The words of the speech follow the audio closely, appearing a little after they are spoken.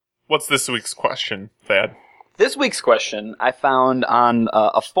What's this week's question, Thad? This week's question I found on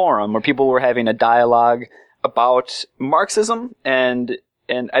a forum where people were having a dialogue about Marxism, and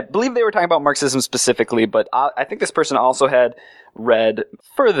I believe they were talking about Marxism specifically, but I think this person also had read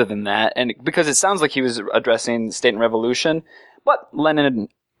further than that, and because it sounds like he was addressing State and Revolution, but Lenin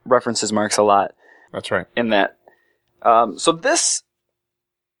references Marx a lot. That's right. In that. So this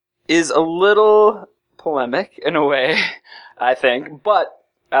is a little polemic in a way, I think, but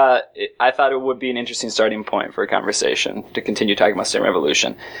I thought it would be an interesting starting point for a conversation to continue talking about State and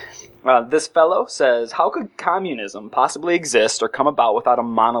Revolution. This fellow says, how could communism possibly exist or come about without a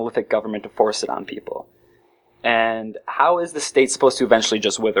monolithic government to force it on people? And how is the state supposed to eventually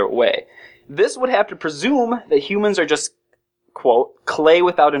just wither away? This would have to presume that humans are just, quote, clay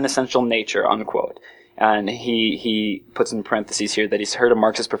without an essential nature, unquote. And he puts in parentheses here that he's heard a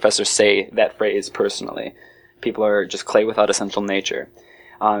Marxist professor say that phrase personally. People are just clay without essential nature.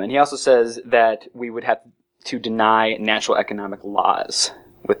 And he also says that we would have to deny natural economic laws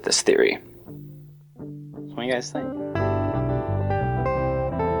with this theory. So what do you guys think?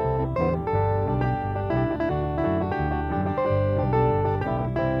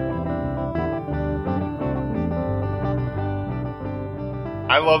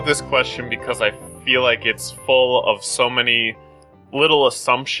 I love this question because I feel like it's full of so many little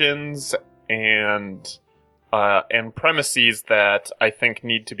assumptions and premises that I think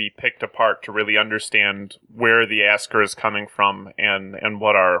need to be picked apart to really understand where the asker is coming from and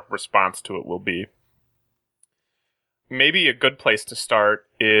what our response to it will be. Maybe a good place to start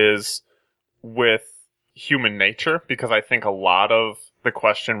is with human nature, because I think a lot of the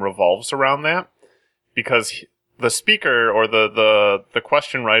question revolves around that, because the speaker or the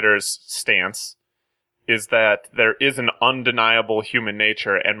question writer's stance is that there is an undeniable human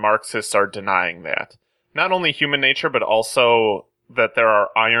nature, and Marxists are denying that. Not only human nature, but also that there are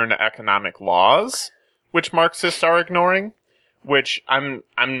iron economic laws, which Marxists are ignoring, which I'm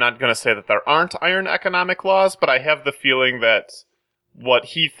not going to say that there aren't iron economic laws, but I have the feeling that what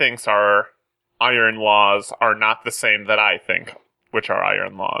he thinks are iron laws are not the same that I think, which are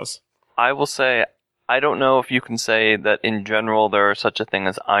iron laws. I will say, I don't know if you can say that in general there are such a thing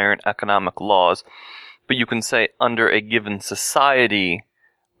as iron economic laws, but you can say under a given society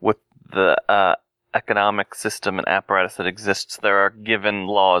with the economic system and apparatus that exists, there are given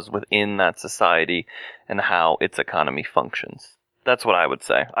laws within that society and how its economy functions. That's what I would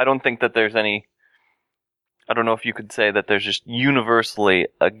say. I don't think that there's any... I don't know if you could say that there's just universally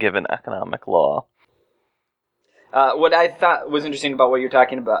a given economic law. What I thought was interesting about what you're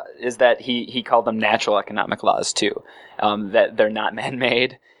talking about is that he called them natural economic laws too. That they're not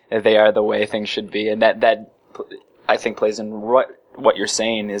man-made, that they are the way things should be, and that I think plays in what you're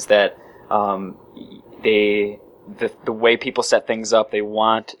saying is that the way people set things up, they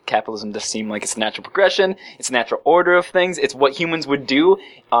want capitalism to seem like it's a natural progression, it's a natural order of things, it's what humans would do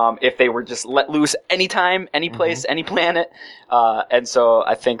if they were just let loose anytime, any place, any planet. And so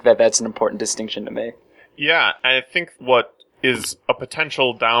I think that that's an important distinction to make. Yeah, I think what is a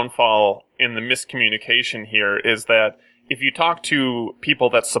potential downfall in the miscommunication here is that if you talk to people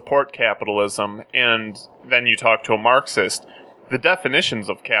that support capitalism and then you talk to a Marxist, the definitions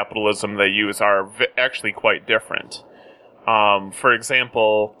of capitalism they use are actually quite different. For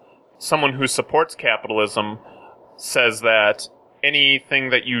example, someone who supports capitalism says that anything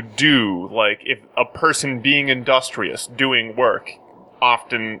that you do, like if a person being industrious, doing work,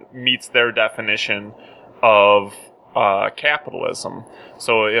 often meets their definition of capitalism.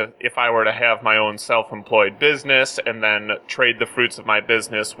 So if I were to have my own self-employed business and then trade the fruits of my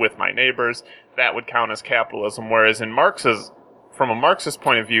business with my neighbors, that would count as capitalism. Whereas in from a Marxist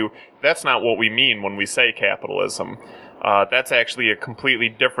point of view, that's not what we mean when we say capitalism. That's actually a completely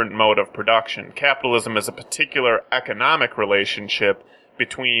different mode of production. Capitalism is a particular economic relationship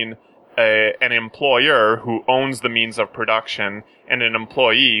between an employer who owns the means of production and an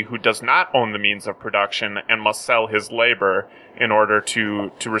employee who does not own the means of production and must sell his labor in order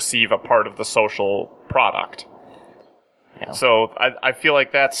to receive a part of the social product. Yeah. So I feel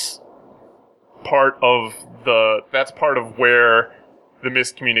like that's part of where the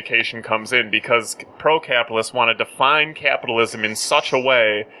miscommunication comes in, because pro-capitalists want to define capitalism in such a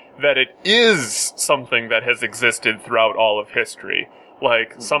way that it is something that has existed throughout all of history.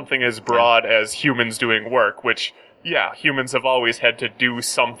 Like something as broad as humans doing work, which, yeah, humans have always had to do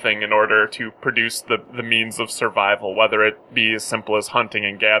something in order to produce the means of survival, whether it be as simple as hunting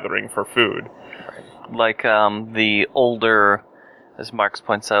and gathering for food. Like the older, as Marx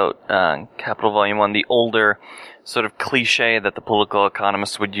points out, Capital Volume 1, the older sort of cliche that the political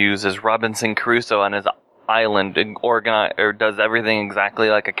economists would use is Robinson Crusoe on his island and organize or does everything exactly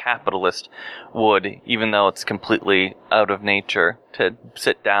like a capitalist would, even though it's completely out of nature, to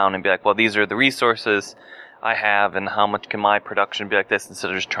sit down and be like, well, these are the resources I have, and how much can my production be like this, instead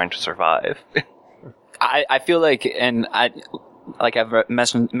of just trying to survive. I feel like, and like I've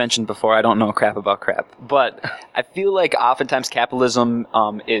mentioned before, I don't know crap about crap, but I feel like oftentimes capitalism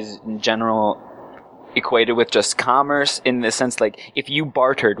is in general equated with just commerce, in the sense like if you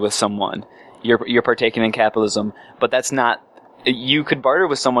bartered with someone, you're partaking in capitalism, but that's not. You could barter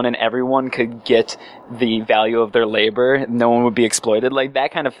with someone and everyone could get the value of their labor. No one would be exploited. Like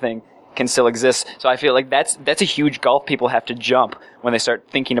that kind of thing can still exist. So I feel like that's a huge gulf people have to jump when they start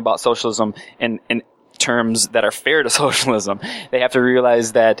thinking about socialism in terms that are fair to socialism. They have to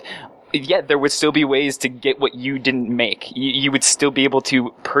realize that, yeah, there would still be ways to get what you didn't make. You would still be able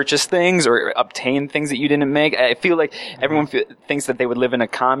to purchase things or obtain things that you didn't make. I feel like everyone thinks that they would live in a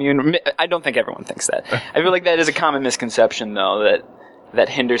commune. I don't think everyone thinks that. I feel like that is a common misconception, though, that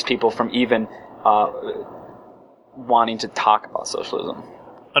hinders people from even wanting to talk about socialism.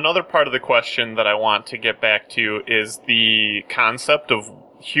 Another part of the question that I want to get back to is the concept of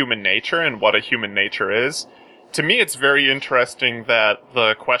human nature and what a human nature is. To me, it's very interesting that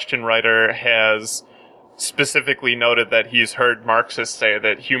the question writer has specifically noted that he's heard Marxists say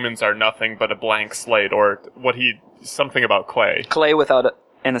that humans are nothing but a blank slate, or something about clay. Clay without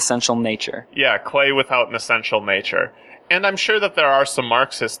an essential nature. Yeah, clay without an essential nature. And I'm sure that there are some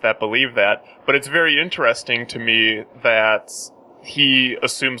Marxists that believe that, but it's very interesting to me that he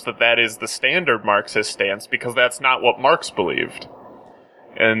assumes that that is the standard Marxist stance, because that's not what Marx believed.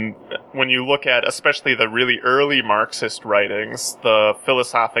 And when you look at especially the really early Marxist writings, the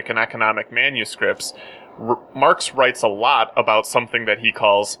philosophic and economic manuscripts, Marx writes a lot about something that he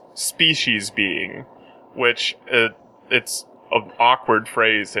calls species being, which it's an awkward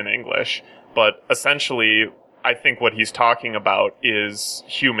phrase in English, but essentially I think what he's talking about is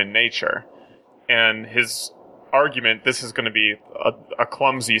human nature. And his argument, this is going to be a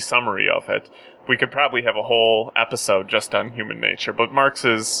clumsy summary of it. We could probably have a whole episode just on human nature, but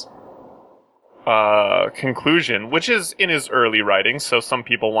Marx's conclusion, which is in his early writings, so some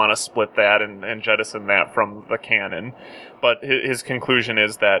people want to split that and jettison that from the canon, but his conclusion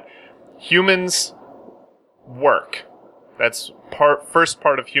is that humans work. That's first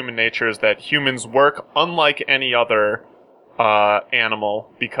part of human nature, is that humans work unlike any other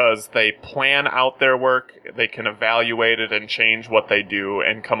animal, because they plan out their work, they can evaluate it and change what they do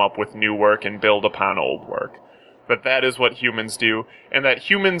and come up with new work and build upon old work. That is what humans do, and that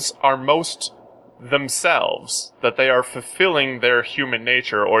humans are most themselves, that they are fulfilling their human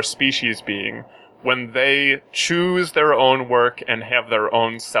nature or species being when they choose their own work and have their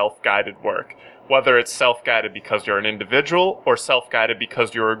own self-guided work. Whether it's self-guided because you're an individual or self-guided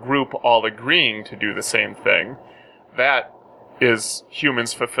because you're a group all agreeing to do the same thing, that is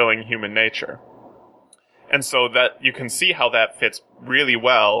humans fulfilling human nature. And so that you can see how that fits really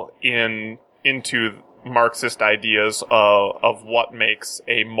well into Marxist ideas of what makes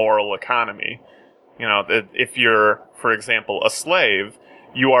a moral economy. You know, if you're, for example, a slave,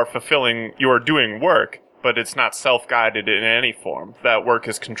 you are doing work, but it's not self-guided in any form. That work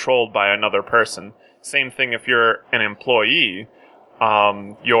is controlled by another person. Same thing if you're an employee,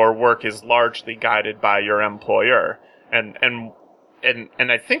 your work is largely guided by your employer. And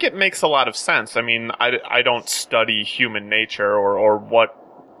I think it makes a lot of sense. I mean, I don't study human nature or what,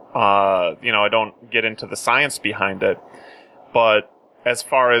 I don't get into the science behind it. But as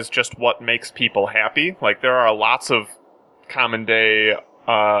far as just what makes people happy, like there are lots of common day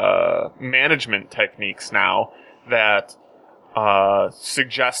management techniques now that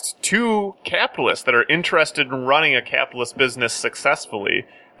suggest to capitalists that are interested in running a capitalist business successfully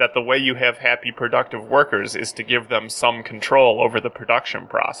that the way you have happy, productive workers is to give them some control over the production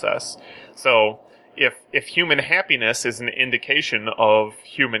process. So if human happiness is an indication of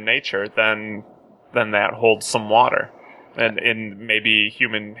human nature, then that holds some water. And maybe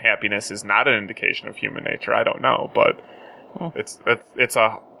human happiness is not an indication of human nature. I don't know, but it's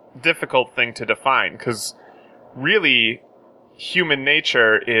a difficult thing to define, because really human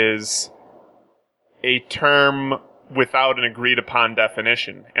nature is a term without an agreed upon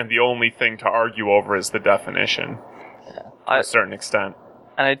definition, and the only thing to argue over is the definition to a certain extent.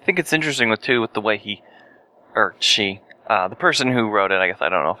 And I think it's interesting with the way he or she, the person who wrote it, I guess I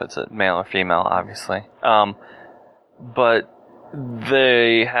don't know if it's a male or female, obviously, but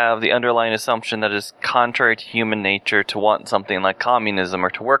they have the underlying assumption that is contrary to human nature to want something like communism or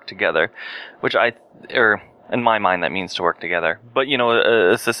to work together, which in my mind that means to work together. But,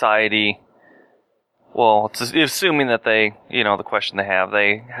 a society well, it's assuming that they, the question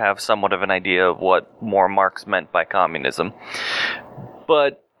they have somewhat of an idea of what more Marx meant by communism.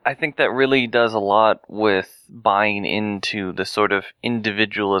 But I think that really does a lot with buying into the sort of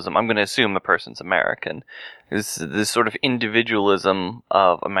individualism. I'm going to assume the person's American. This sort of individualism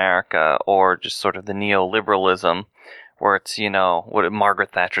of America, or just sort of the neoliberalism, where it's, what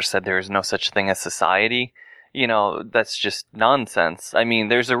Margaret Thatcher said, there is no such thing as society. That's just nonsense. I mean,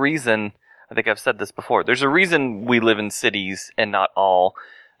 there's a reason, I think I've said this before, there's a reason we live in cities and not all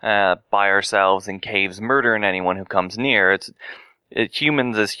by ourselves in caves murdering anyone who comes near. It's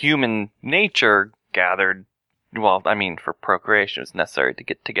humans as human nature gathered, for procreation it's necessary to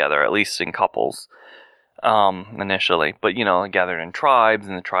get together, at least in couples, initially. But, gathered in tribes,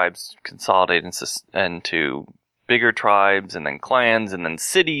 and the tribes consolidate into bigger tribes, and then clans, and then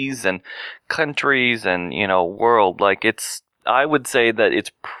cities, and countries, and, world. I would say that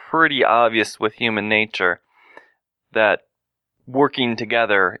it's pretty obvious with human nature that working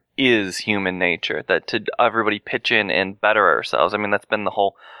together is human nature, that to everybody pitch in and better ourselves. I mean, that's been the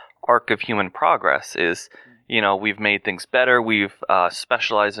whole arc of human progress is, we've made things better. We've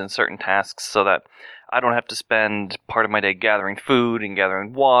specialized in certain tasks so that I don't have to spend part of my day gathering food and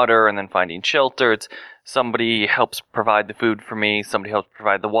gathering water and then finding shelter. It's somebody helps provide the food for me. Somebody helps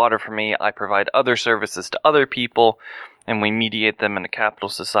provide the water for me. I provide other services to other people, and we mediate them in a capital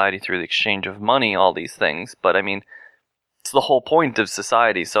society through the exchange of money, all these things. But I mean, it's the whole point of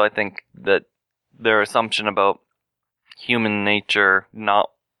society. So I think that their assumption about human nature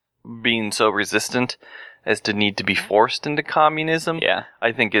not being so resistant as to need to be forced into communism,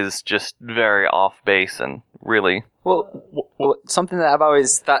 I think is just very off base and really... Well, something that I've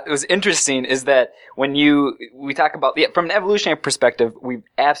always thought was interesting is that when we talk about, from an evolutionary perspective, we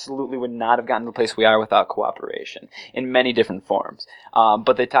absolutely would not have gotten to the place we are without cooperation in many different forms.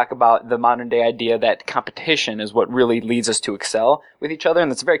 But they talk about the modern day idea that competition is what really leads us to excel with each other. And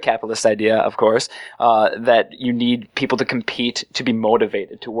that's a very capitalist idea, of course, that you need people to compete to be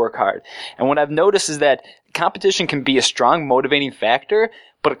motivated, to work hard. And what I've noticed is that competition can be a strong motivating factor,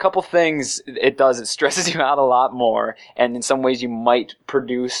 but a couple things it does, it stresses you out a lot more, and in some ways you might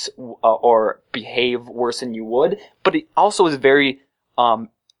produce or behave worse than you would, but it also is very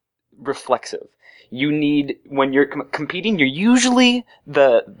reflexive. You need, when you're competing, you're usually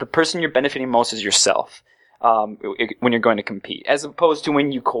the person you're benefiting most is yourself. When you're going to compete, as opposed to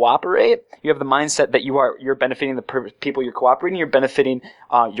when you cooperate, you have the mindset that you're benefiting the people you're cooperating, you're benefiting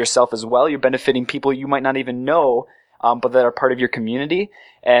yourself as well, you're benefiting people you might not even know, but that are part of your community.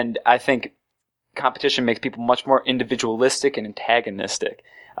 And I think competition makes people much more individualistic and antagonistic.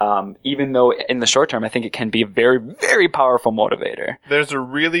 Even though in the short term, I think it can be a very, very powerful motivator. There's a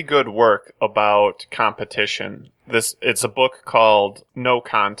really good work about competition. It's a book called No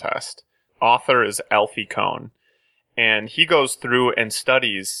Contest. Author is Alfie Kohn, and he goes through and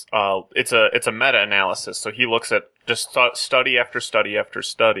studies. It's a meta-analysis, so he looks at just study after study after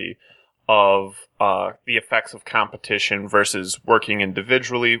study of the effects of competition versus working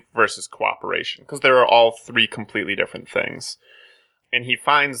individually versus cooperation, because there are all three completely different things. And he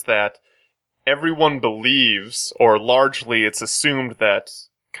finds that everyone believes, or largely it's assumed, that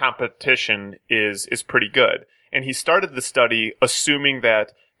competition is pretty good. And he started the study assuming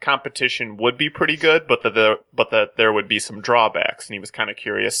that competition would be pretty good, but that there would be some drawbacks, and he was kind of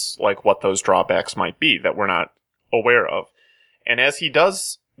curious what those drawbacks might be that we're not aware of. And as he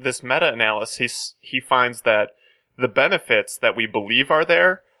does this meta-analysis, he finds that the benefits that we believe are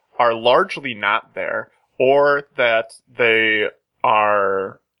there are largely not there, or that they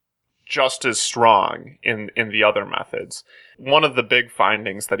are just as strong in the other methods. One of the big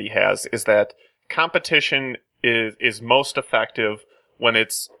findings that he has is that competition is most effective when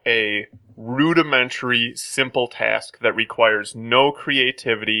it's a rudimentary, simple task that requires no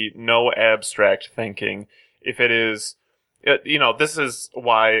creativity, no abstract thinking. If it is, this is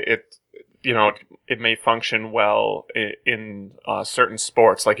why it may function well in certain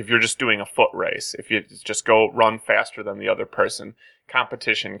sports. Like if you're just doing a foot race, if you just go run faster than the other person,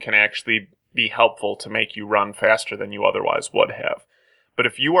 competition can actually be helpful to make you run faster than you otherwise would have. But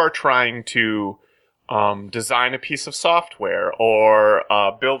if you are trying to design a piece of software or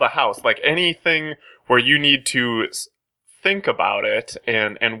build a house, like anything where you need to think about it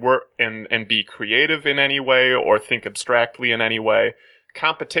and work and be creative in any way or think abstractly in any way,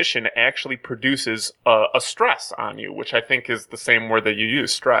 competition actually produces a stress on you, which I think is the same word that you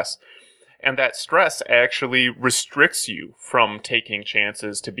use, stress. And that stress actually restricts you from taking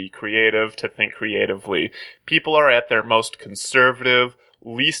chances to be creative, to think creatively. People are at their most conservative,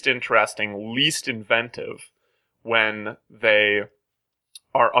 least interesting, least inventive when they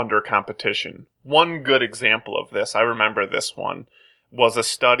are under competition. one good example of this, I remember this one, was a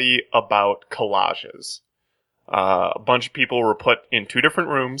study about collages. A bunch of people were put in two different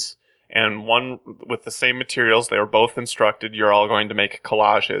rooms, and one with the same materials. They were both instructed, you're all going to make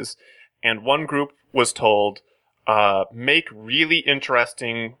collages. And one group was told, make really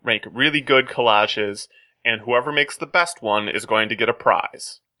interesting, make really good collages, and whoever makes the best one is going to get a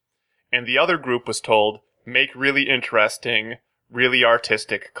prize. And the other group was told, make really interesting, really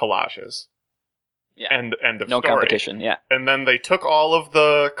artistic collages. Yeah. End of No story. competition, yeah. And then they took all of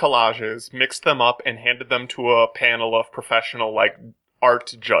the collages, mixed them up, and handed them to a panel of professional,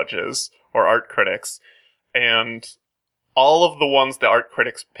 art judges or art critics. And all of the ones the art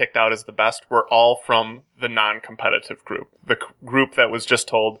critics picked out as the best were all from the non-competitive group. The group that was just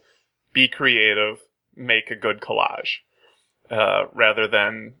told, be creative, make a good collage. Rather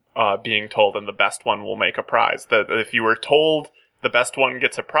than being told, and the best one will make a prize. That if you were told the best one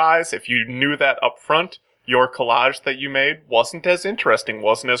gets a prize, if you knew that up front, your collage that you made wasn't as interesting,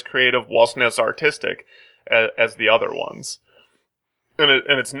 wasn't as creative, wasn't as artistic as the other ones.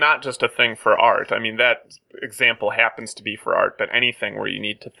 And it's not just a thing for art. I mean, that example happens to be for art, but anything where you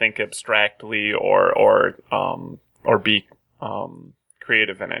need to think abstractly or be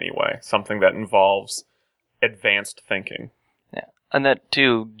creative in any way, something that involves advanced thinking. Yeah, and that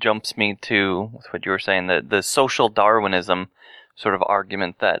too jumps me to what you were saying, the social Darwinism sort of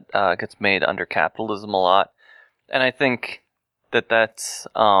argument that gets made under capitalism a lot. And I think that's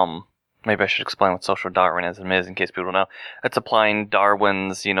maybe I should explain what social Darwinism is in case people don't know. It's applying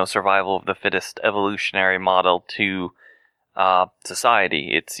Darwin's, survival of the fittest evolutionary model to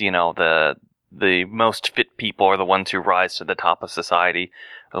society. It's, the most fit people are the ones who rise to the top of society,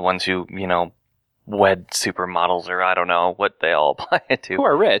 the ones who, wed supermodels, or I don't know what they all apply it to. Who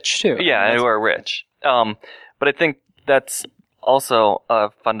are rich, too. Yeah, who are rich. But I think that's also a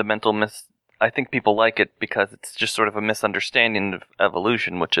fundamental I think people like it because it's just sort of a misunderstanding of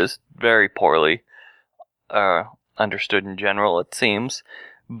evolution, which is very poorly understood in general, it seems.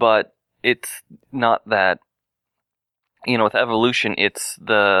 But it's not that, with evolution, it's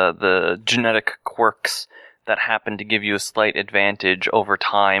the genetic quirks that happen to give you a slight advantage over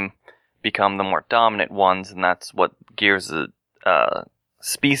time become the more dominant ones, and that's what gears the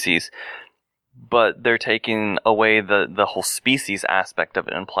species. But they're taking away the whole species aspect of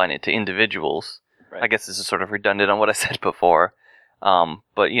it and applying it to individuals. Right. I guess this is sort of redundant on what I said before.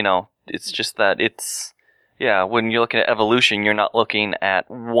 But, it's just that when you're looking at evolution, you're not looking at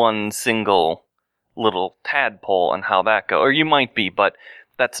one single little tadpole and how that goes. Or you might be, but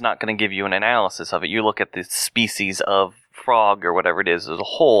that's not going to give you an analysis of it. You look at the species of frog or whatever it is as a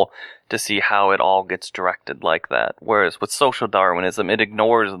whole to see how it all gets directed like that. Whereas with social Darwinism, it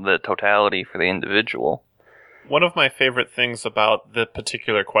ignores the totality for the individual. One of my favorite things about the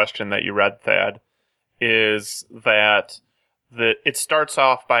particular question that you read, Thad, is that it starts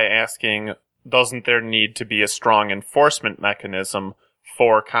off by asking, doesn't there need to be a strong enforcement mechanism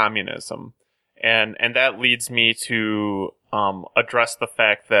for communism? And that leads me to address the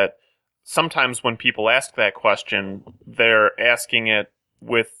fact that sometimes when people ask that question, they're asking it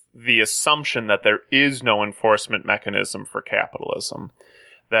with the assumption that there is no enforcement mechanism for capitalism.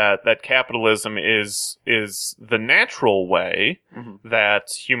 That capitalism is the natural way that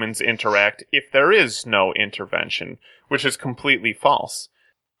humans interact if there is no intervention, which is completely false.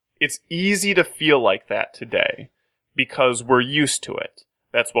 It's easy to feel like that today because we're used to it.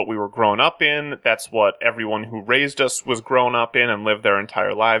 That's what we were grown up in. That's what everyone who raised us was grown up in and lived their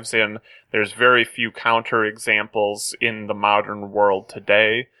entire lives in. There's very few counter examples in the modern world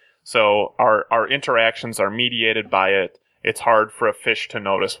today. So our interactions are mediated by it. It's hard for a fish to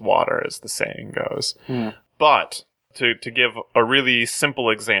notice water, as the saying goes. Mm. But to give a really simple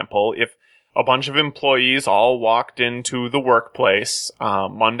example, if a bunch of employees all walked into the workplace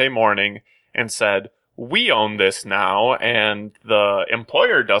Monday morning and said, we own this now, and the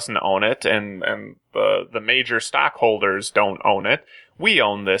employer doesn't own it, and the major stockholders don't own it. We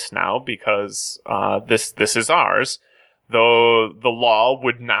own this now because this is ours. Though the law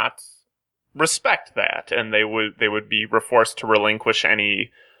would not respect that, and they would be forced to relinquish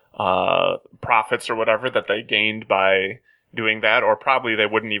any profits or whatever that they gained by doing that, or probably they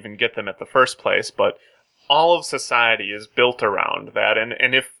wouldn't even get them at the first place. But all of society is built around that,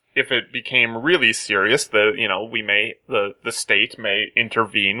 and if it became really serious, the state may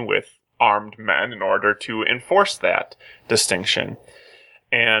intervene with armed men in order to enforce that distinction.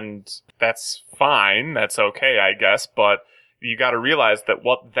 And that's fine, that's okay, I guess, but you gotta realize that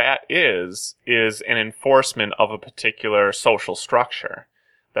what that is an enforcement of a particular social structure.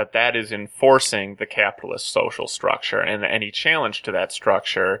 That is enforcing the capitalist social structure, and any challenge to that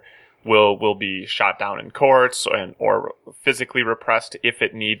structure will be shot down in courts or physically repressed if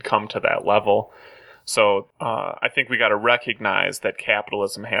it need come to that level. So I think we got to recognize that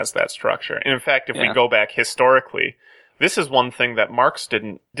capitalism has that structure. And in fact, if we go back historically, this is one thing that Marx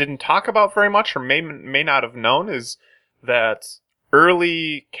didn't talk about very much, or may not have known, is that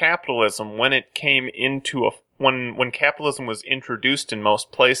early capitalism, when it came into when capitalism was introduced in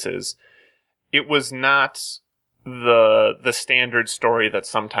most places, it was not the standard story that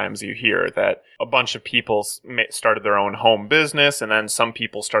sometimes you hear, that a bunch of people started their own home business, and then some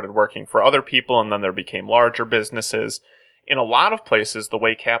people started working for other people, and then there became larger businesses. In a lot of places, the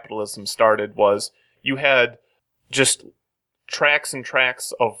way capitalism started was you had just tracts and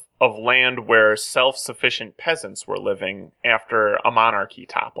tracts of land where self-sufficient peasants were living after a monarchy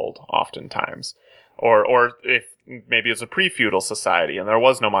toppled, oftentimes. Or if maybe it's a pre-feudal society and there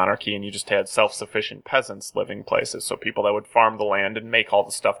was no monarchy and you just had self-sufficient peasants living places, so people that would farm the land and make all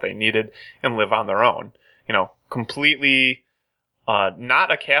the stuff they needed and live on their own. Completely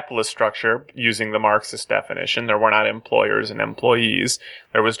not a capitalist structure using the Marxist definition. There were not employers and employees.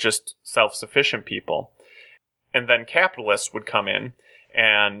 There was just self-sufficient people. And then capitalists would come in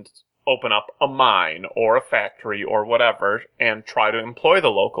and open up a mine or a factory or whatever and try to employ the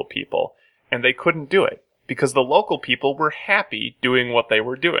local people. And they couldn't do it because the local people were happy doing what they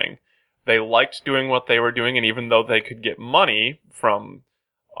were doing. They liked doing what they were doing, and even though they could get money from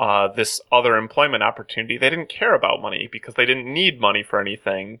this other employment opportunity, they didn't care about money because they didn't need money for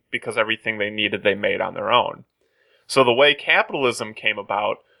anything, because everything they needed they made on their own. So the way capitalism came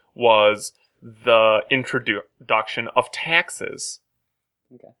about was the introduction of taxes.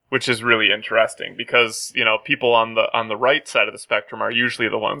 Okay. Which is really interesting because, people on the right side of the spectrum are usually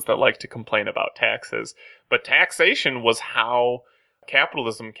the ones that like to complain about taxes. But taxation was how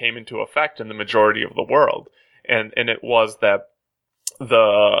capitalism came into effect in the majority of the world. And it was that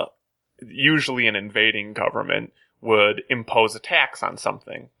usually an invading government would impose a tax on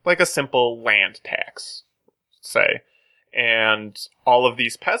something, like a simple land tax, say. And all of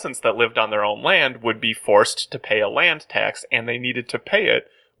these peasants that lived on their own land would be forced to pay a land tax, and they needed to pay it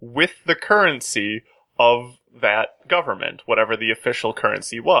with the currency of that government, whatever the official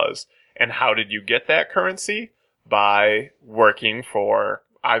currency was. And how did you get that currency? By working for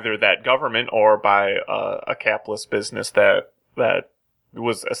either that government or by a capitalist business that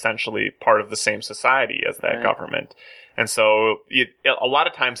was essentially part of the same society as that government. And so a lot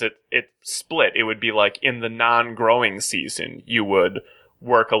of times it split. It would be like in the non-growing season, you would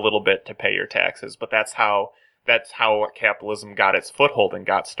work a little bit to pay your taxes. But that's how capitalism got its foothold and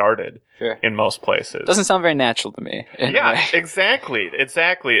got started in most places. Doesn't sound very natural to me. Yeah, exactly.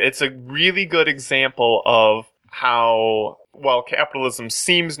 It's a really good example of how, well, capitalism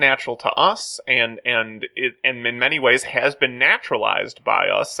seems natural to us and in many ways has been naturalized by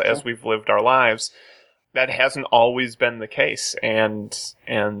us as we've lived our lives. That hasn't always been the case, and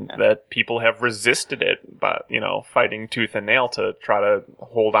that people have resisted it, but fighting tooth and nail to try to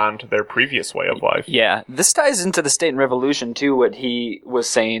hold on to their previous way of life. Yeah, this ties into the State and Revolution too. What he was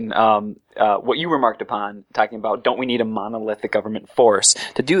saying, what you remarked upon, talking about, don't we need a monolithic government force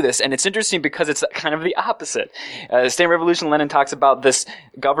to do this? And it's interesting because it's kind of the opposite. State and Revolution, Lenin talks about this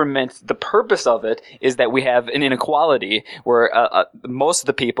government. The purpose of it is that we have an inequality where most of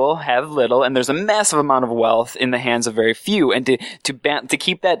the people have little, and there's a massive amount of wealth in the hands of very few. And to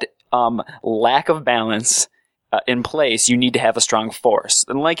keep that lack of balance in place, you need to have a strong force.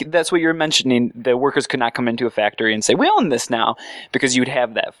 And that's what you're mentioning, the workers could not come into a factory and say, we own this now, because you'd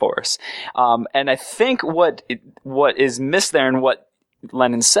have that force. And I think what is missed there and what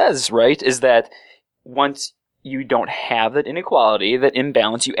Lenin says, right, is that once you don't have that inequality, that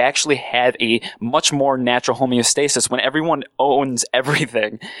imbalance, you actually have a much more natural homeostasis when everyone owns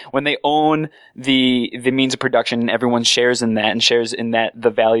everything. When they own the means of production and everyone shares in that and shares in that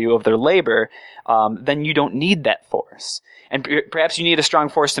the value of their labor, then you don't need that force. And perhaps you need a strong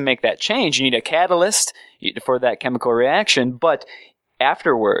force to make that change. You need a catalyst for that chemical reaction, but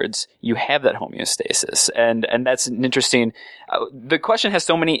afterwards, you have that homeostasis. And that's an interesting, the question has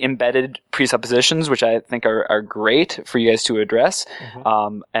so many embedded presuppositions, which I think are great for you guys to address.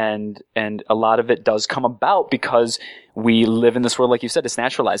 Mm-hmm. And a lot of it does come about because we live in this world, like you said, it's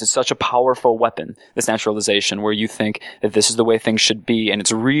naturalized. It's such a powerful weapon, this naturalization, where you think that this is the way things should be. And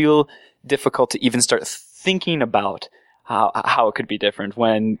it's real difficult to even start thinking about how it could be different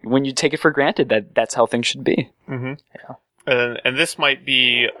when you take it for granted that that's how things should be. Mm-hmm. Yeah. And this might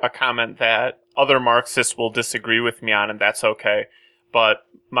be a comment that other Marxists will disagree with me on, and that's okay. But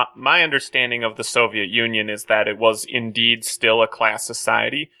my understanding of the Soviet Union is that it was indeed still a class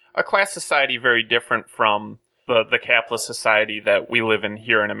society very different from the capitalist society that we live in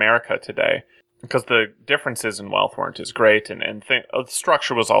here in America today, because the differences in wealth weren't as great, and the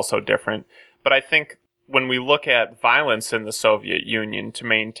structure was also different. But I think when we look at violence in the Soviet Union to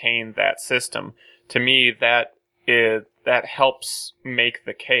maintain that system, to me that helps make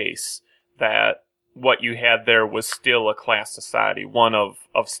the case that what you had there was still a class society, one of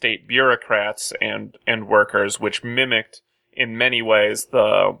state bureaucrats and workers, which mimicked in many ways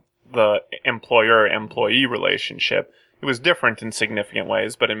the employer-employee relationship. It was different in significant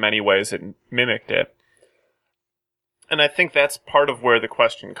ways, but in many ways it mimicked it. And I think that's part of where the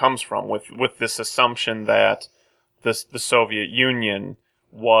question comes from, with this assumption that the Soviet Union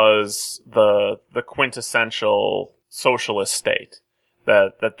was the quintessential socialist state.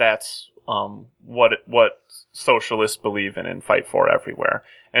 That's what socialists believe in and fight for everywhere.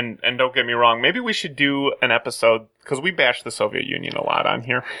 And don't get me wrong, maybe we should do an episode, because we bash the Soviet Union a lot on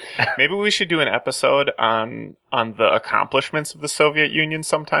here. Maybe we should do an episode on the accomplishments of the Soviet Union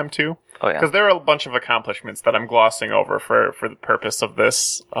sometime too. Oh, yeah. Because there are a bunch of accomplishments that I'm glossing over for the purpose of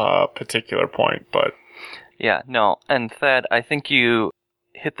this particular point. But yeah, no, and Thad, I think you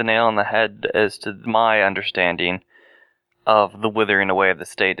hit the nail on the head as to my understanding of the withering away of the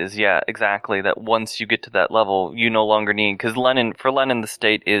state is, yeah, exactly, that once you get to that level, you no longer need, because for Lenin, the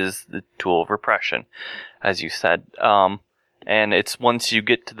state is the tool of repression, as you said. And it's once you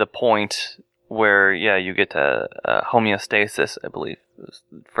get to the point where, yeah, you get to homeostasis, I believe was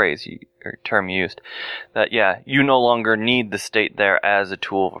the phrase or term used, that, yeah, you no longer need the state there as a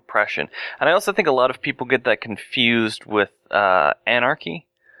tool of oppression. And I also think a lot of people get that confused with anarchy.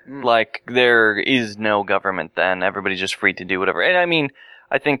 Like, there is no government then, everybody's just free to do whatever. And I mean,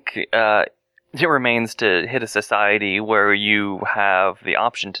 I think it remains to hit a society where you have the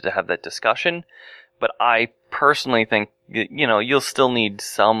option to have that discussion, but I personally think, you'll still need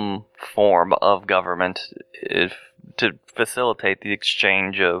some form of government to facilitate the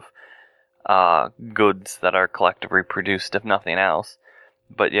exchange of goods that are collectively produced, if nothing else.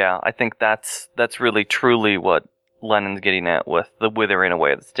 But yeah, I think that's really truly what Lenin's getting at with the withering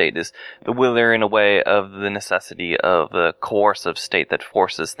away of the state, is the withering away of the necessity of the coercive state that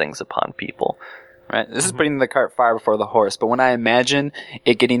forces things upon people. Right. This is putting the cart far before the horse, but when I imagine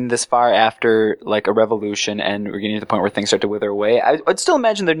it getting this far after like a revolution and we're getting to the point where things start to wither away, I'd still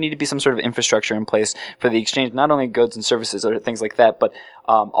imagine there'd need to be some sort of infrastructure in place for the exchange, not only goods and services or things like that, but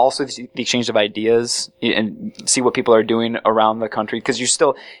also the exchange of ideas and see what people are doing around the country. Because you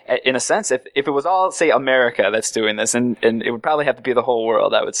still, in a sense, if it was all, say, America that's doing this, and it would probably have to be the whole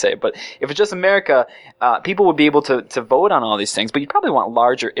world, I would say, but if it's just America, people would be able to vote on all these things, but you'd probably want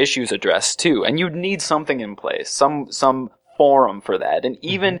larger issues addressed too, and you'd need something in place, some forum for that. And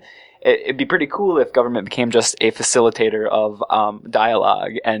even it'd be pretty cool if government became just a facilitator of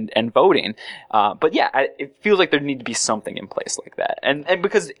dialogue and voting. But yeah, it feels like there need to be something in place like that. And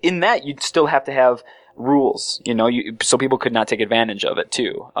because in that you'd still have to have rules, so people could not take advantage of it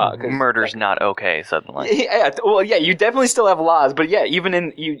too. Murder's not okay suddenly. Yeah, well, yeah, you definitely still have laws, but yeah, even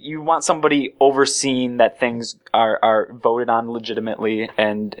in you want somebody overseeing that things are voted on legitimately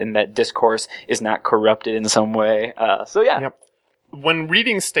and that discourse is not corrupted in some way. So yeah. Yep. When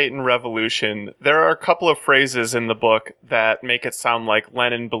reading State and Revolution, there are a couple of phrases in the book that make it sound like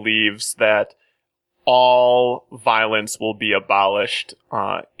Lenin believes that all violence will be abolished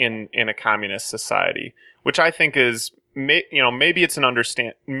in a communist society, which I think is, maybe it's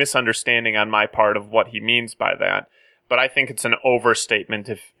an misunderstanding on my part of what he means by that, but I think it's an overstatement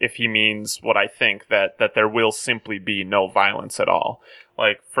if he means what I think, that there will simply be no violence at all.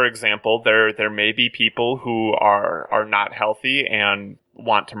 Like, for example, there may be people who are not healthy and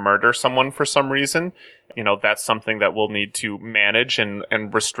want to murder someone for some reason. That's something that we'll need to manage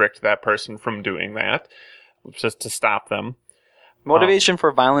and restrict that person from doing that, just to stop them. Motivation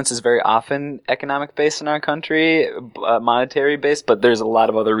for violence is very often economic based in our country, monetary based, but there's a lot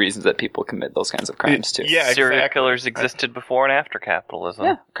of other reasons that people commit those kinds of crimes too. Yeah, Serial killers existed before and after capitalism.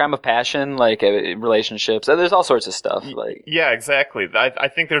 Yeah, crime of passion, like relationships. There's all sorts of stuff. Yeah, exactly. I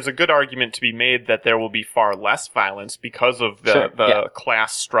think there's a good argument to be made that there will be far less violence because of the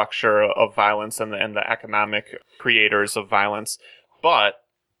class structure of violence and the economic creators of violence. But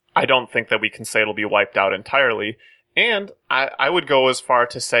I don't think that we can say it'll be wiped out entirely. And I would go as far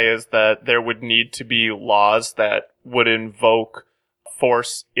to say as that there would need to be laws that would invoke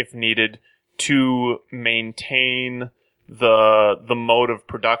force if needed to maintain the mode of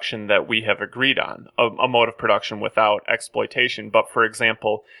production that we have agreed on, a mode of production without exploitation. But for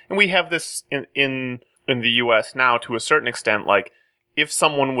example, and we have this in the U.S. now to a certain extent, like if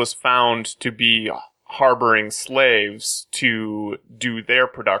someone was found to be harboring slaves to do their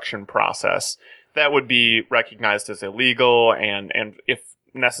production process, that would be recognized as illegal, and if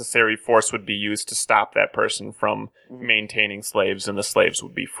necessary, force would be used to stop that person from maintaining slaves, and the slaves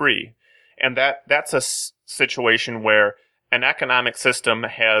would be free. And that's a situation where an economic system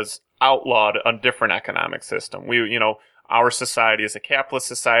has outlawed a different economic system. Our society is a capitalist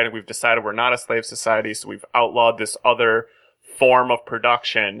society. We've decided we're not a slave society, so we've outlawed this other form of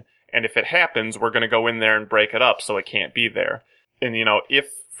production. And if it happens, we're going to go in there and break it up so it can't be there. And, if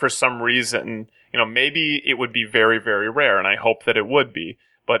for some reason, maybe it would be very, very rare, and I hope that it would be.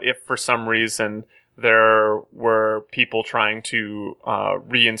 But if for some reason there were people trying to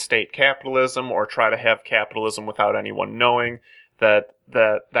reinstate capitalism or try to have capitalism without anyone knowing, that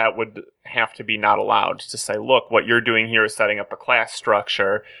would have to be not allowed, to say, look, what you're doing here is setting up a class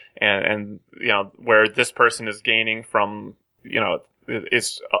structure, and where this person is gaining from,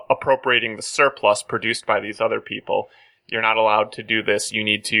 is appropriating the surplus produced by these other people. You're not allowed to do this. You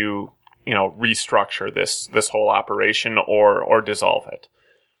need to, restructure this whole operation or dissolve it.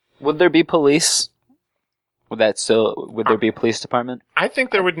 Would there be police? Would there be a police department? I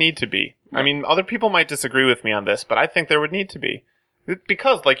think there would need to be. I mean, other people might disagree with me on this, but I think there would need to be.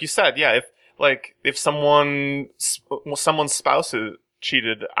 Because, like you said, yeah, if someone's spouse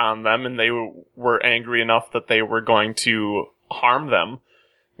cheated on them and they were angry enough that they were going to harm them,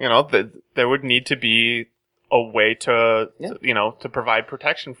 there would need to be a way to provide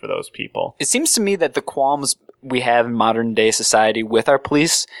protection for those people. It seems to me that the qualms we have in modern day society with our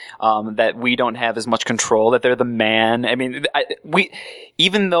police, that we don't have as much control, that they're the man. I mean,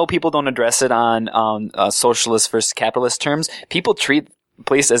 even though people don't address it on socialist versus capitalist terms, people treat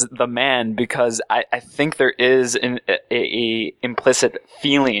police as the man, because I think there is a implicit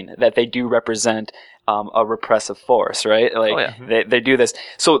feeling that they do represent a repressive force, right? They do this.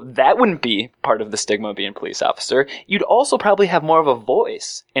 So that wouldn't be part of the stigma of being a police officer. You'd also probably have more of a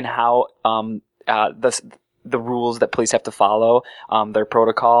voice in how the rules that police have to follow, their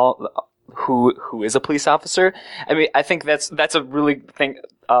protocol, who is a police officer. I mean, I think that's a really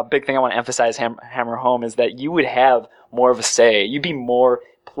big thing I want to emphasize, hammer home, is that you would have more of a say. You'd be more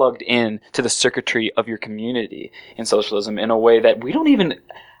plugged in to the circuitry of your community in socialism in a way that we don't even.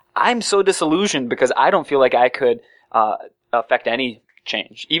 I'm so disillusioned because I don't feel like I could affect any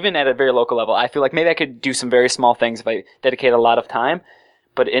change, even at a very local level. I feel like maybe I could do some very small things if I dedicate a lot of time.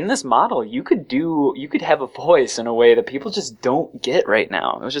 But in this model, you could have a voice in a way that people just don't get right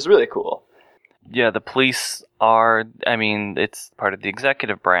now, which is really cool. Yeah, the police it's part of the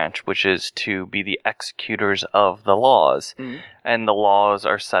executive branch, which is to be the executors of the laws. Mm-hmm. And the laws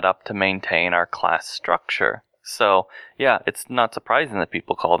are set up to maintain our class structure. So, yeah, it's not surprising that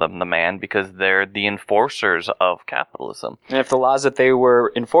people call them the man, because they're the enforcers of capitalism. And if the laws that they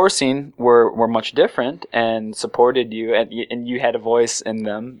were enforcing were much different and supported you, and you had a voice in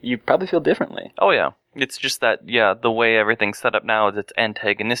them, you'd probably feel differently. Oh, yeah. It's just that, the way everything's set up now is it's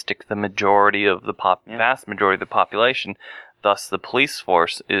antagonistic to the majority of the vast majority of the population. Thus, the police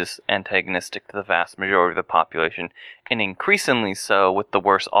force is antagonistic to the vast majority of the population, and increasingly so with the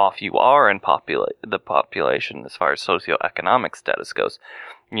worse off you are in the population as far as socioeconomic status goes.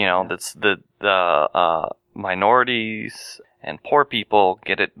 That's the minorities and poor people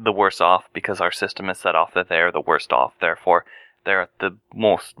get it the worse off because our system is set off that they're the worst off. Therefore, they're at the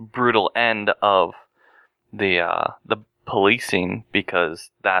most brutal end of the policing, because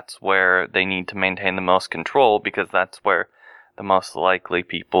that's where they need to maintain the most control, because that's where the most likely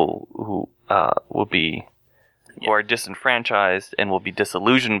people who are disenfranchised and will be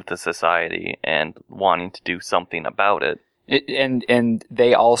disillusioned with the society and wanting to do something about it. And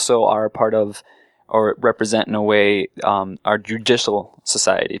they also are part of, or represent in a way, our judicial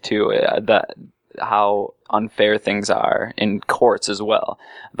society too. How unfair things are in courts as well.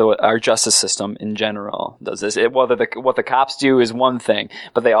 Though our justice system in general does this. What the cops do is one thing,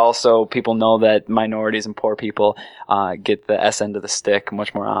 but people know that minorities and poor people get the S end of the stick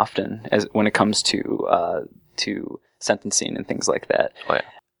much more often when it comes to sentencing and things like that. Oh, yeah.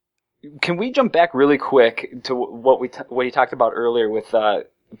 Can we jump back really quick to what you talked about earlier with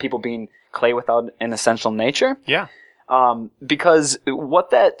people being clay without an essential nature? Yeah. Because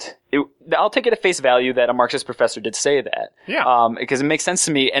I'll take it at face value that a Marxist professor did say that. Yeah. Because it makes sense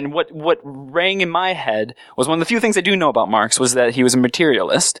to me. And what rang in my head was one of the few things I do know about Marx was that he was a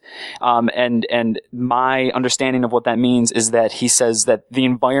materialist. And my understanding of what that means is that he says that the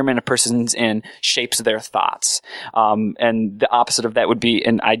environment a person's in shapes their thoughts. And the opposite of that would be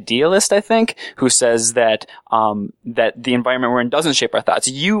an idealist, I think, who says that the environment we're in doesn't shape our thoughts.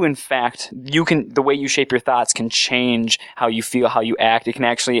 The way you shape your thoughts can change how you feel, how you act. It can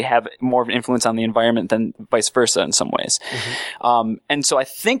actually have more of an influence on the environment than vice versa in some ways. Mm-hmm. And so I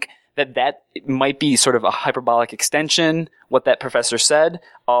think that might be sort of a hyperbolic extension, what that professor said,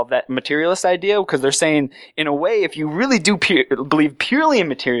 of that materialist idea, because they're saying, in a way, if you really do believe purely in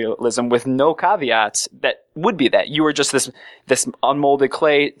materialism with no caveats, that would be that. You are just this unmolded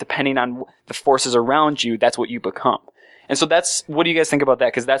clay, depending on the forces around you, that's what you become. And so what do you guys think about that?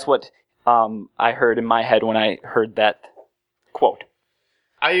 Because that's what I heard in my head when I heard that quote.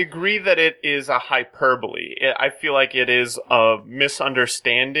 I agree that it is a hyperbole. I feel like it is a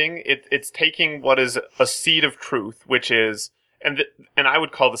misunderstanding. It's taking what is a seed of truth, which is, and I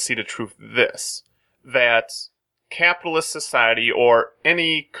would call the seed of truth this, that capitalist society, or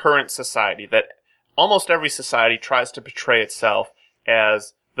any current society, that almost every society tries to portray itself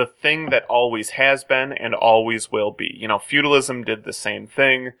as the thing that always has been and always will be. You know, feudalism did the same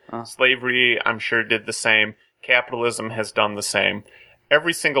thing. Slavery, I'm sure, did the same. Capitalism has done the same.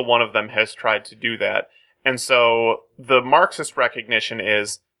 Every single one of them has tried to do that. And so the Marxist recognition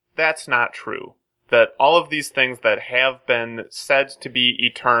is that's not true. That all of these things that have been said to be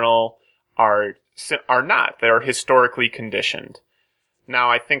eternal are not. They are historically conditioned.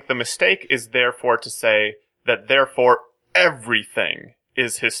 Now, I think the mistake is therefore to say that therefore everything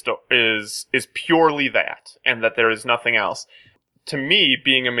is purely that, and that there is nothing else. To me,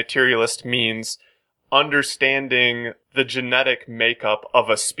 being a materialist means understanding the genetic makeup of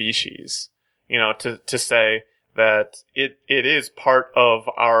a species. You know, to say that it is part of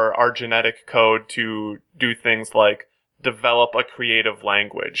our genetic code to do things like develop a creative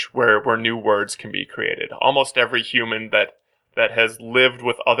language where new words can be created. Almost every human that has lived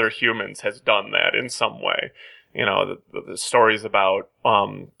with other humans has done that in some way. You know, the stories about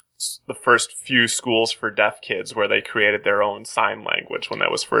the first few schools for deaf kids where they created their own sign language when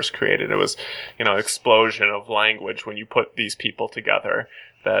that was first created. It was, you know, explosion of language when you put these people together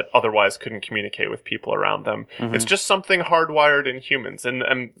that otherwise couldn't communicate with people around them. Mm-hmm. It's just something hardwired in humans.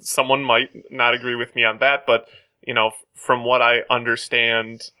 And someone might not agree with me on that, but, you know, from what I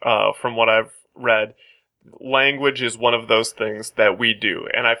understand, from what I've read, language is one of those things that we do.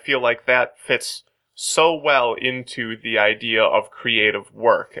 And I feel like that fits so well into the idea of creative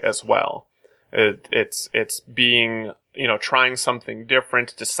work as well. It's being, you know, trying something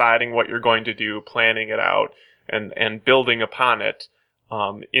different, deciding what you're going to do, planning it out, and building upon it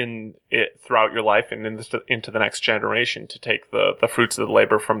in it throughout your life and into the next generation, to take the fruits of the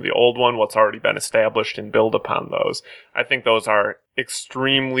labor from the old one, what's already been established, and build upon those. I think those are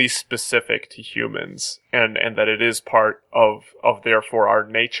extremely specific to humans, and that it is part of therefore our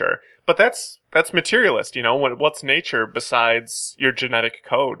nature. But that's materialist, you know. What's nature besides your genetic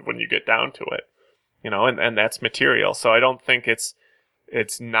code when you get down to it, you know? And that's material. So I don't think it's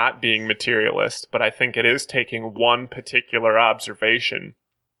not being materialist, but I think it is taking one particular observation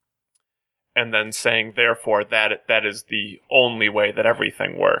and then saying, therefore, that is the only way that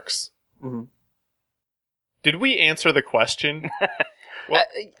everything works. Mm-hmm. Did we answer the question? Well,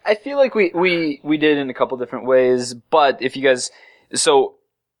 I feel like we did in a couple different ways, but if you guys, so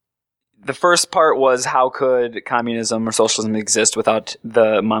the first part was, how could communism or socialism exist without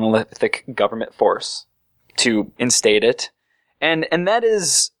the monolithic government force to instate it? And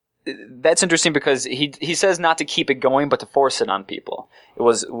that's interesting because he says not to keep it going, but to force it on people. It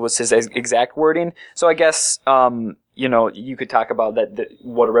was his exact wording. So I guess, you know, you could talk about that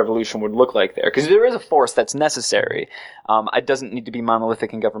what a revolution would look like there, because there is a force that's necessary. It doesn't need to be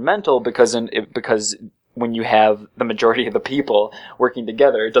monolithic and governmental because when you have the majority of the people working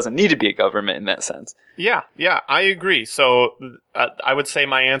together, it doesn't need to be a government in that sense. Yeah, I agree. So I would say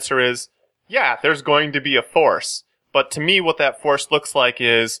my answer is, yeah, there's going to be a force. But to me, what that force looks like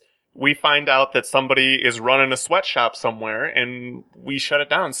is we find out that somebody is running a sweatshop somewhere, and we shut it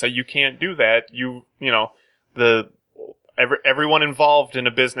down. So you can't do that. You know, everyone involved in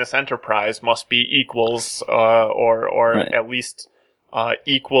a business enterprise must be equals, or right, at least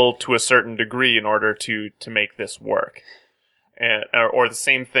equal to a certain degree in order to make this work. And, or the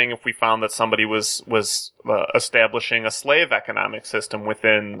same thing if we found that somebody was establishing a slave economic system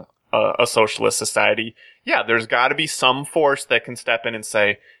within a socialist society. Yeah, there's got to be some force that can step in and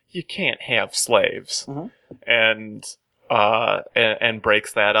say, you can't have slaves. Mm-hmm. And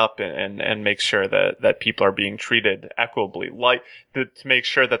breaks that up and makes sure that people are being treated equitably, to make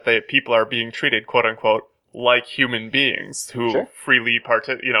sure that people are being treated, quote unquote, like human beings who sure, freely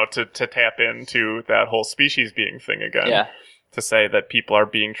to tap into that whole species being thing again. Yeah. To say that people are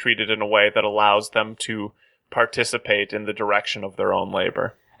being treated in a way that allows them to participate in the direction of their own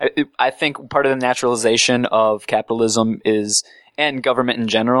labor. I think part of the naturalization of capitalism and government in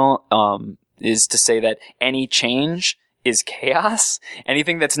general, is to say that any change is chaos.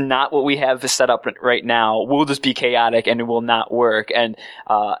 Anything that's not what we have set up right now will just be chaotic and it will not work. And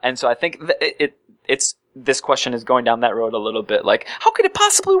so I think it's this question is going down that road a little bit. Like, how could it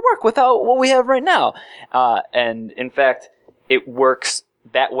possibly work without what we have right now? And in fact, it works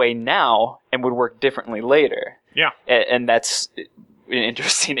that way now and would work differently later. Yeah. And that's an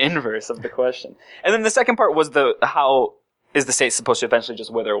interesting inverse of the question. And then the second part was how is the state supposed to eventually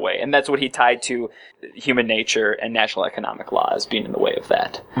just wither away? And that's what he tied to human nature and natural economic law as being in the way of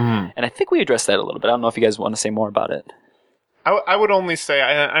that. Mm-hmm. And I think we addressed that a little bit. I don't know if you guys want to say more about it. I would only say,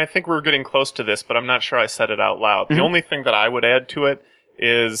 I think we're getting close to this, but I'm not sure I said it out loud. Mm-hmm. The only thing that I would add to it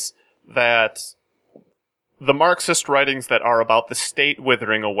is that the Marxist writings that are about the state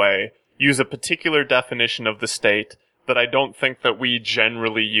withering away use a particular definition of the state that I don't think that we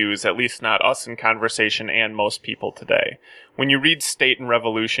generally use, at least not us in conversation and most people today. When you read State and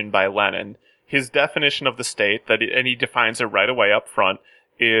Revolution by Lenin, his definition of the state, and he defines it right away up front,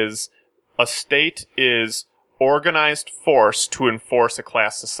 is a state is organized force to enforce a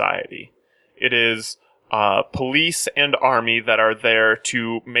class society. It is police and army that are there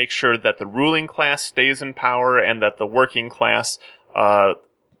to make sure that the ruling class stays in power and that the working class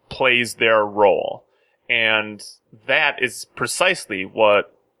plays their role. And that is precisely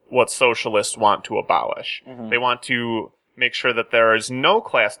what socialists want to abolish. Mm-hmm. They want to make sure that there is no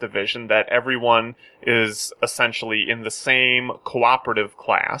class division, that everyone is essentially in the same cooperative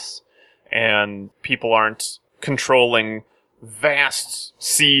class, and people aren't controlling vast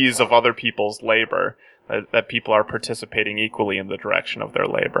seas of other people's labor, that people are participating equally in the direction of their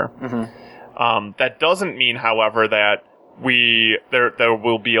labor. Mm-hmm. That doesn't mean, however, that there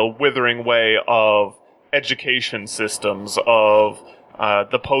will be a withering way of education systems, of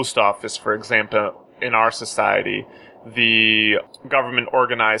the post office, for example, in our society, the government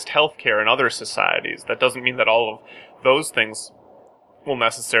organized healthcare in other societies. That doesn't mean that all of those things will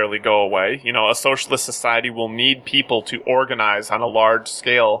necessarily go away. You know, a socialist society will need people to organize on a large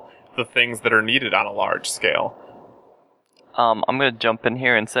scale the things that are needed on a large scale. I'm going to jump in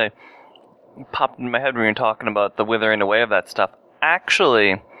here and say, popped in my head when you were talking about the withering away of that stuff.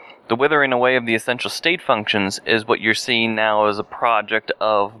 Actually, the withering away of the essential state functions is what you're seeing now as a project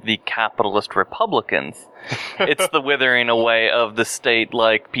of the capitalist Republicans. It's the withering away of the state,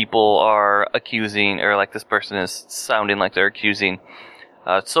 like people are accusing, or like this person is sounding like they're accusing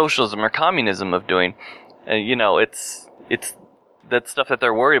socialism or communism of doing. It's that stuff that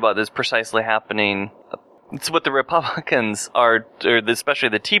they're worried about is precisely happening. It's what the Republicans are, or especially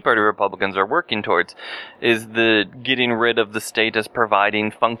the Tea Party Republicans are working towards, is the getting rid of the state as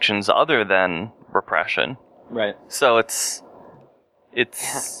providing functions other than repression. Right. So it's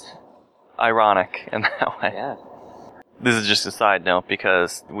ironic in that way. Yeah. This is just a side note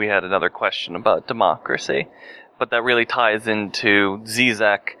because we had another question about democracy, but that really ties into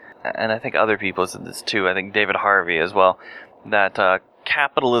Zizek, and I think other people said this too, I think David Harvey as well, that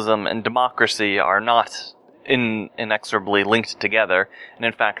capitalism and democracy are not inexorably linked together, and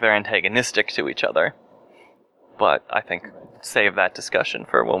in fact they're antagonistic to each other. But I think save that discussion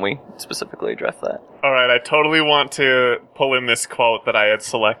for when we specifically address that. All right, I totally want to pull in this quote that I had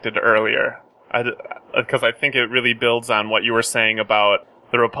selected earlier, because I think it really builds on what you were saying about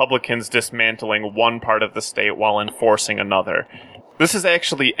the Republicans dismantling one part of the state while enforcing another. This is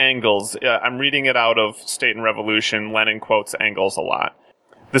actually Engels. I'm reading it out of State and Revolution. Lenin quotes Engels a lot.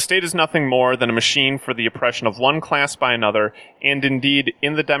 The state is nothing more than a machine for the oppression of one class by another, and indeed,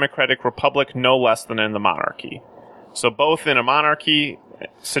 in the democratic republic, no less than in the monarchy. So both in a monarchy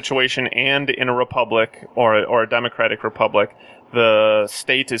situation and in a republic, or a democratic republic, the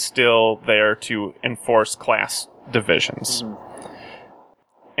state is still there to enforce class divisions. Mm-hmm.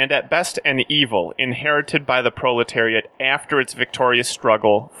 And at best an evil inherited by the proletariat after its victorious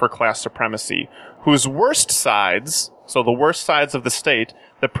struggle for class supremacy, whose worst sides, so the worst sides of the state,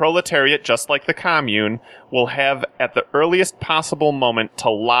 the proletariat, just like the commune, will have at the earliest possible moment to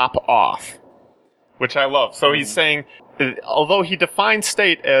lop off. Which I love. So he's saying, although he defines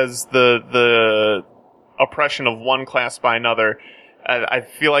state as the oppression of one class by another, I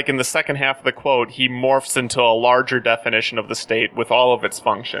feel like in the second half of the quote, he morphs into a larger definition of the state with all of its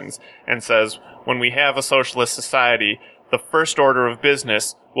functions and says, when we have a socialist society, the first order of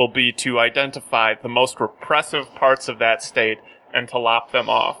business will be to identify the most repressive parts of that state and to lop them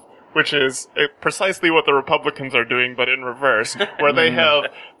off, which is precisely what the Republicans are doing, but in reverse, where they have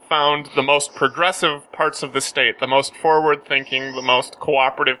found the most progressive parts of the state, the most forward-thinking, the most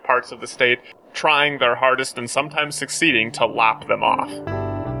cooperative parts of the state, trying their hardest and sometimes succeeding to lop them off.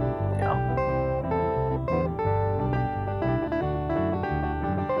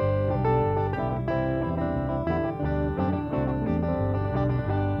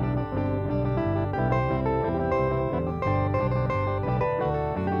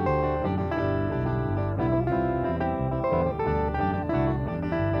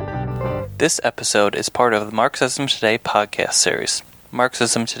 This episode is part of the Marxism Today podcast series.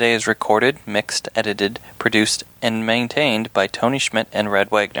 Marxism Today is recorded, mixed, edited, produced, and maintained by Tony Schmidt and Red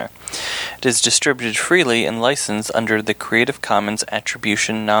Wagner. It is distributed freely and licensed under the Creative Commons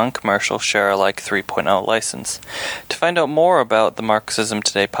Attribution Non-Commercial Share-alike 3.0 license. To find out more about the Marxism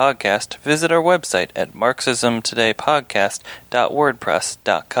Today podcast, visit our website at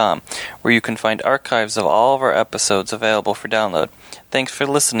marxismtodaypodcast.wordpress.com, where you can find archives of all of our episodes available for download. Thanks for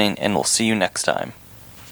listening, and we'll see you next time.